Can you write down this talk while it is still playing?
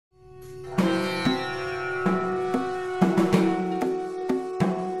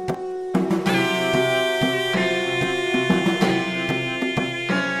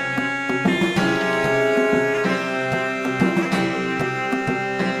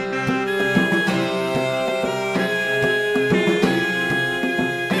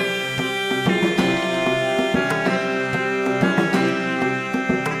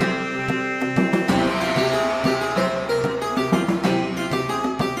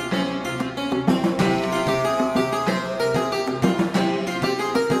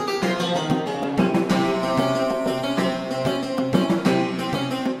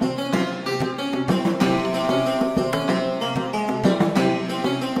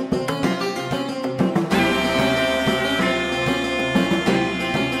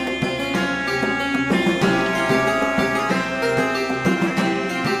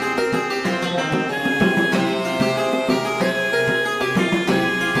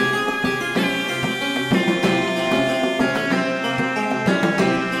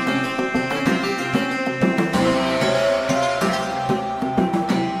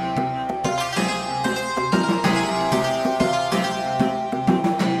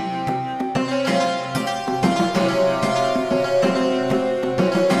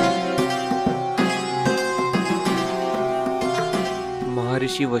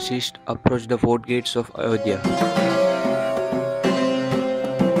Rishi Vasisht approached the fort gates of Ayodhya.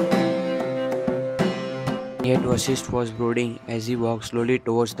 Yet Vasisht was brooding as he walked slowly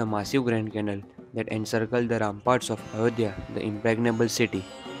towards the massive Grand Canal that encircled the ramparts of Ayodhya, the impregnable city.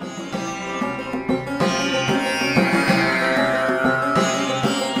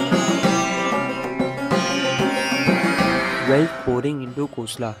 Wealth pouring into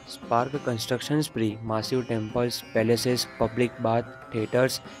Kosla sparked a construction spree. Massive temples, palaces, public bath,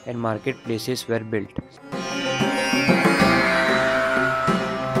 theatres, and marketplaces were built.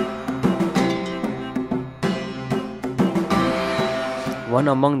 One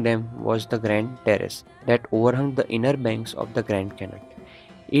among them was the Grand Terrace that overhung the inner banks of the Grand Canal.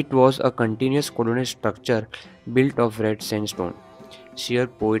 It was a continuous colonnade structure built of red sandstone, sheer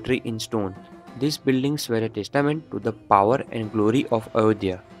poetry in stone. These buildings were a testament to the power and glory of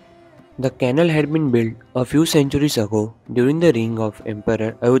Ayodhya. The canal had been built a few centuries ago during the reign of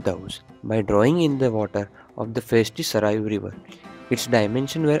Emperor Ayodhya by drawing in the water of the Festi Sarayu river. Its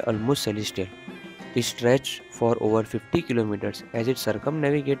dimensions were almost celestial. It stretched for over 50 kilometers as it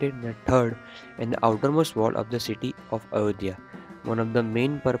circumnavigated the third and the outermost wall of the city of Ayodhya. One of the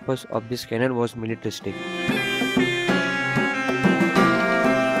main purposes of this canal was militaristic.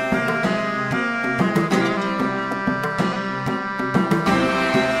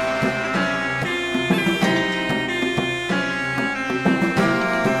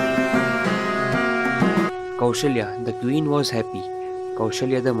 Kaushalya, the queen, was happy.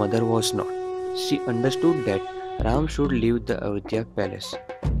 Kaushalya, the mother, was not. She understood that Ram should leave the Ayodhya palace.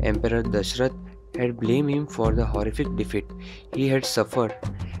 Emperor Dashrath had blamed him for the horrific defeat he had suffered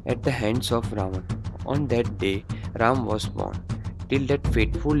at the hands of Ravan. On that day, Ram was born. Till that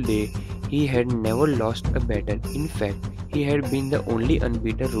fateful day, he had never lost a battle. In fact, he had been the only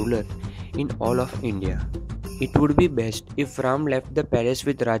unbeaten ruler in all of India. It would be best if Ram left the palace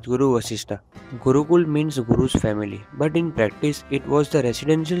with Rajguru Vasishtha. Gurukul means Guru's family, but in practice it was the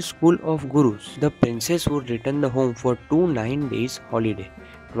residential school of Gurus. The princess would return the home for 2 9-day holiday,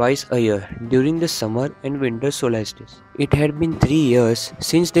 twice a year, during the summer and winter solstice. It had been 3 years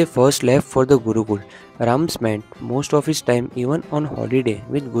since they first left for the Gurukul. Ram spent most of his time even on holiday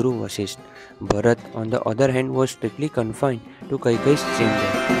with Guru Vasishtha. Bharat, on the other hand, was strictly confined to Kaikeyi's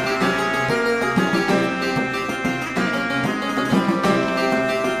chamber.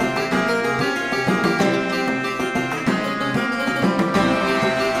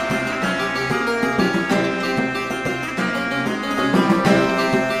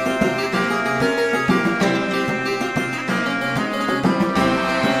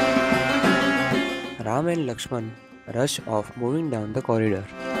 Ram and Lakshman rush off, moving down the corridor.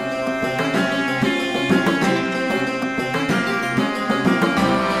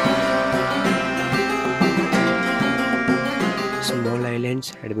 Small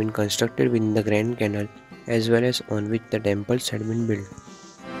islands had been constructed within the Grand Canal as well as on which the temples had been built.